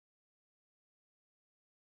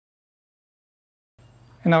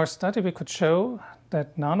In our study, we could show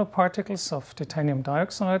that nanoparticles of titanium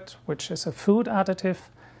dioxide, which is a food additive,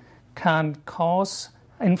 can cause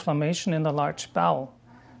inflammation in the large bowel.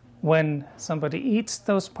 When somebody eats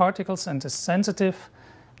those particles and is sensitive,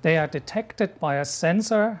 they are detected by a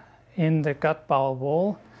sensor in the gut-bowel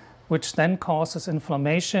wall, which then causes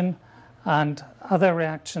inflammation and other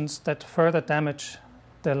reactions that further damage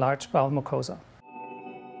the large bowel mucosa.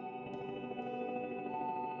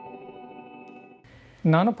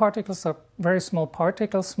 Nanoparticles are very small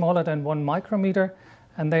particles, smaller than 1 micrometer,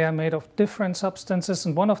 and they are made of different substances.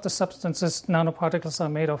 And one of the substances nanoparticles are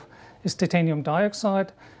made of is titanium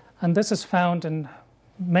dioxide, and this is found in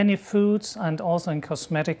many foods and also in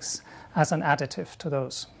cosmetics as an additive to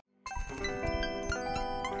those.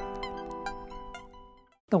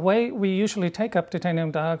 The way we usually take up titanium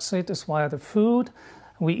dioxide is via the food.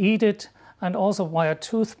 We eat it, and also via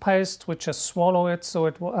toothpaste, we just swallow it, so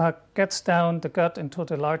it gets down the gut into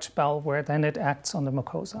the large bowel, where then it acts on the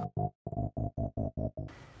mucosa.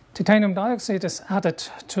 Titanium dioxide is added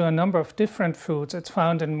to a number of different foods. It's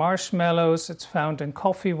found in marshmallows, it's found in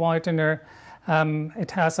coffee whitener.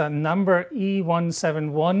 It has a number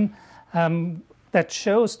E171 that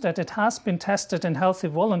shows that it has been tested in healthy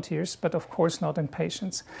volunteers, but of course not in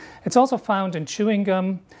patients. It's also found in chewing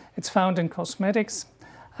gum, it's found in cosmetics,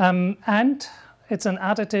 and it's an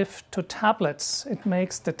additive to tablets. It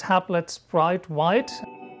makes the tablets bright white.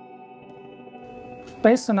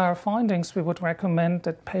 Based on our findings, we would recommend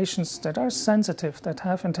that patients that are sensitive, that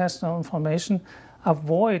have intestinal inflammation,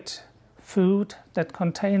 avoid food that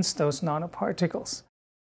contains those nanoparticles.